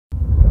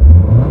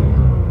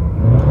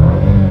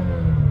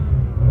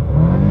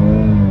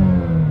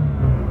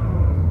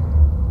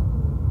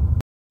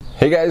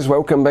Hey guys,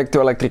 welcome back to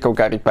Electrical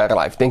Car Repair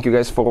Live. Thank you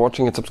guys for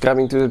watching and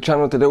subscribing to the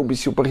channel. Today will be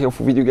super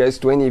helpful video guys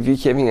to any of you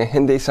having a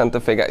Hyundai Santa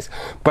Fe guys.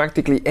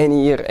 Practically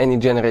any year, any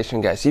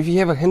generation guys. If you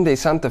have a Hyundai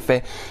Santa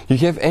Fe, you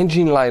have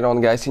engine light on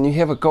guys, and you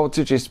have a code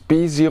such as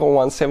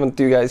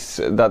P0172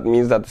 guys, that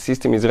means that the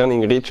system is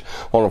running rich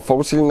on a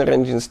 4-cylinder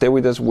engine. Stay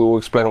with us, we will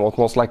explain what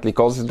most likely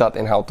causes that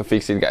and how to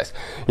fix it guys.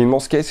 In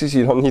most cases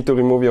you don't need to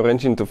remove your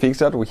engine to fix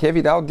that. We have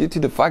it out due to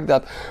the fact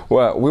that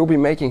we'll be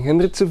making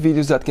hundreds of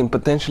videos that can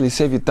potentially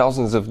save you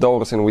thousands of dollars.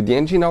 And with the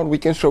engine out, we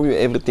can show you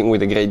everything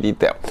with a great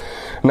detail.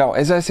 Now,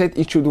 as I said,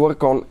 it should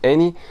work on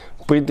any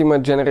pretty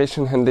much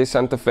generation Hyundai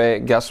Santa Fe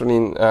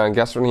gasoline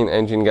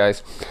engine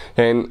guys,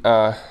 and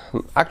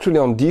actually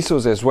on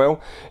diesels as well,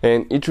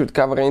 and it should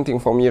cover anything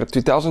from year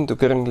 2000 to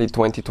currently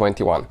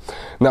 2021.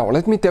 Now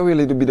let me tell you a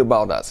little bit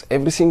about us.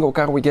 Every single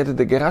car we get at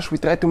the garage, we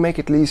try to make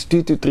at least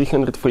 200 to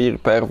 300 free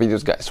repair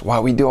videos guys. Why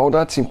we do all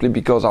that? Simply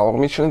because our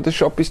mission at the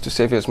shop is to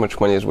save you as much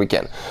money as we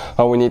can.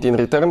 All we need in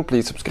return,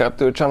 please subscribe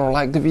to the channel,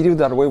 like the video,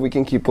 that way we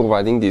can keep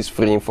providing this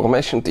free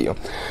information to you.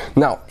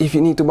 Now if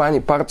you need to buy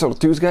any parts or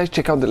tools guys,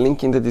 check out the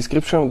link in the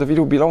description of the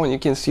video below and you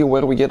can see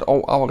where we get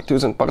all our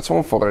tools and parts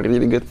from for a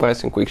really good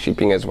price and quick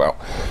shipping as well.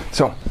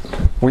 So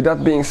with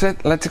that being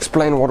said, let's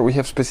explain what we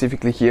have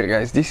specifically here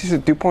guys. This is a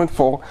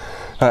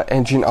 2.4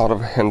 engine out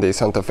of Hyundai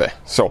Santa Fe.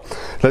 So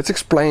let's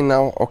explain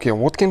now, okay,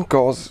 what can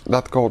cause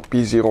that code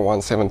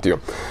P0172.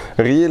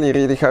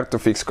 Really hard to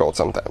fix code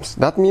sometimes.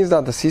 That means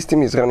that the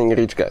system is running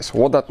rich guys.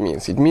 What that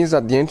means? It means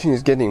that the engine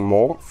is getting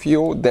more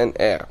fuel than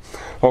air.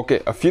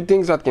 Okay, a few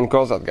things that can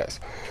cause that guys.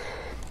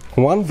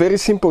 One very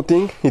simple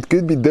thing, it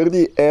could be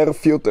dirty air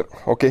filter.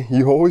 Okay,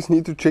 you always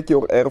need to check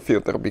your air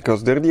filter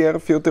because dirty air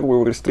filter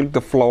will restrict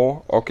the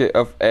flow, okay,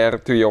 of air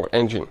to your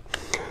engine.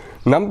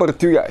 Number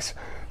two guys,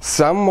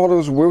 some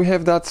models will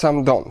have that,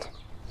 some don't.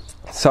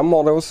 Some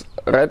models,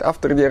 right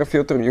after the air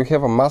filter, you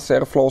have a mass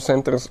airflow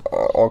sensor,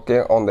 okay,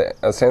 on the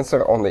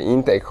sensor on the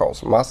intake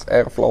hose. Mass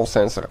airflow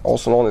sensor,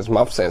 also known as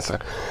MAF sensor.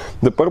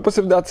 The purpose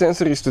of that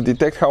sensor is to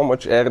detect how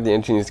much air the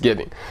engine is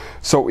getting.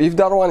 So if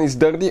that one is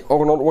dirty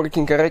or not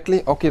working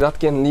correctly, okay, that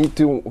can lead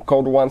to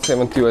code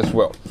 172 as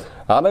well.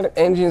 Other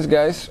engines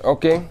guys,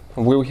 okay,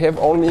 will have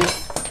only,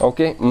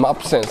 okay,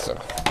 MAP sensor,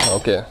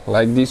 okay,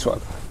 like this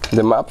one.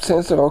 The MAP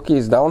sensor, okay,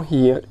 is down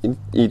here.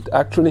 It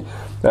actually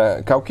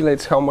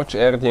calculates how much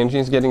air the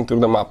engine is getting through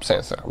the MAP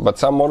sensor. But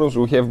some models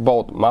will have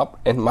both MAP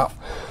and MAF.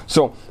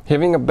 So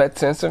having a bad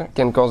sensor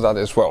can cause that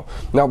as well.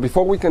 Now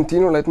before we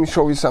continue, let me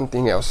show you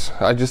something else.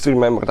 I just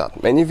remember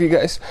that. Many of you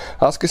guys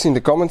ask us in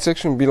the comment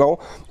section below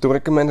to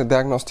recommend a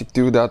diagnostic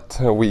tool that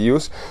we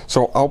use.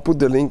 So I'll put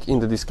the link in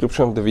the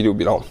description of the video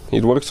below.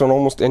 It works on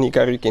almost any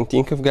car you can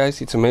think of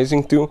guys. It's an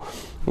amazing tool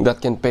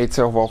that can pay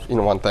itself off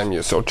in one-time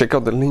use. So check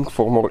out the link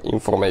for more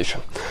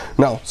information.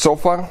 Now, so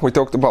far we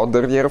talked about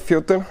the rear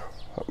filter,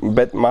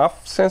 bad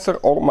MAF sensor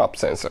or MAP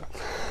sensor.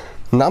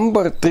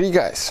 Number three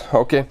guys,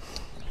 okay,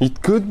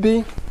 it could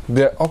be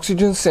the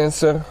oxygen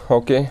sensor,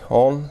 okay,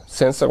 on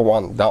sensor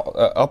 1,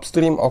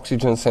 upstream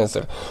oxygen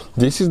sensor.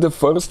 This is the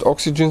first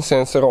oxygen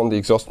sensor on the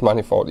exhaust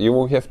manifold. You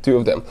will have two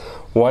of them.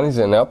 One is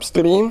an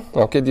upstream,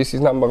 okay, this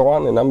is number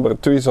 1, and number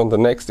 2 is on the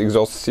next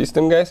exhaust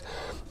system guys.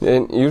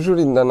 And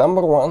usually the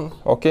number 1,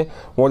 okay,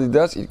 what it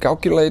does, it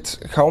calculates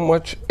how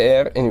much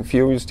air and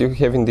fuel you still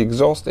have in the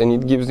exhaust, and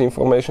it gives the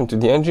information to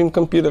the engine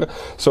computer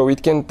so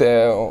it can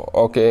tell,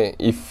 okay,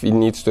 if it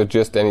needs to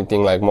adjust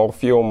anything like more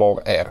fuel,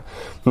 more air.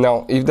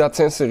 Now if that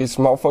sensor is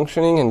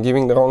malfunctioning and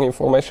giving the wrong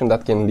information,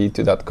 that can lead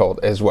to that code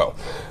as well.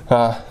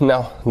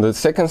 Now the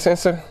second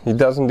sensor, it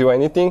doesn't do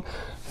anything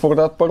for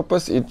that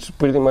purpose. It's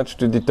pretty much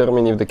to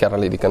determine if the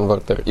catalytic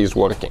converter is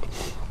working.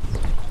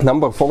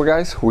 Number 4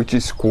 guys, which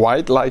is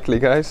quite likely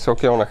guys,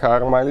 okay, on a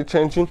higher mileage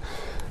engine,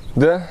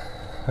 the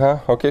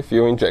okay,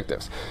 fuel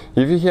injectors.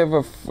 If you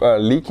have a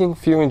leaking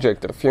fuel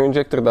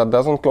injector that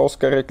doesn't close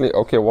correctly,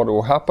 okay, what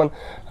will happen?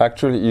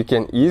 Actually, you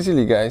can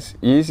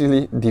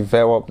easily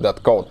develop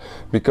that code,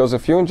 because a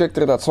fuel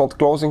injector that's not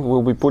closing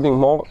will be putting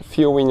more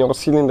fuel in your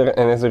cylinder,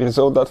 and as a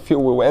result that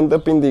fuel will end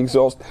up in the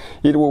exhaust.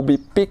 It will be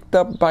picked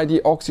up by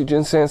the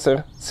oxygen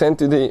sensor, sent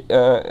to the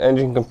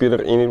engine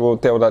computer, and it will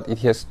tell that it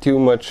has too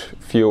much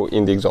fuel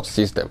in the exhaust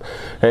system,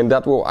 and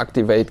that will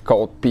activate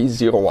code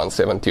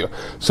P0172.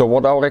 So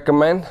what I'll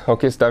recommend,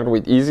 okay, start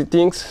with easy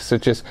things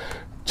such as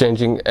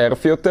changing air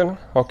filter,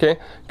 okay,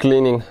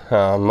 cleaning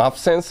MAP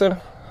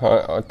sensor,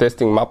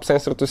 testing MAP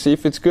sensor to see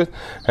if it's good,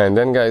 and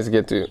then guys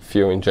get to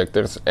fuel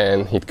injectors,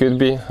 and it could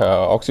be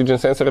oxygen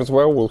sensor as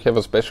well. We'll have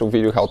a special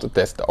video how to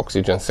test the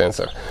oxygen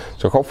sensor.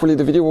 So hopefully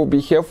the video will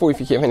be helpful. If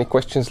you have any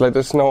questions, let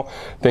us know.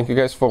 Thank you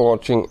guys for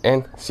watching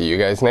and see you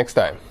guys next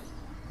time.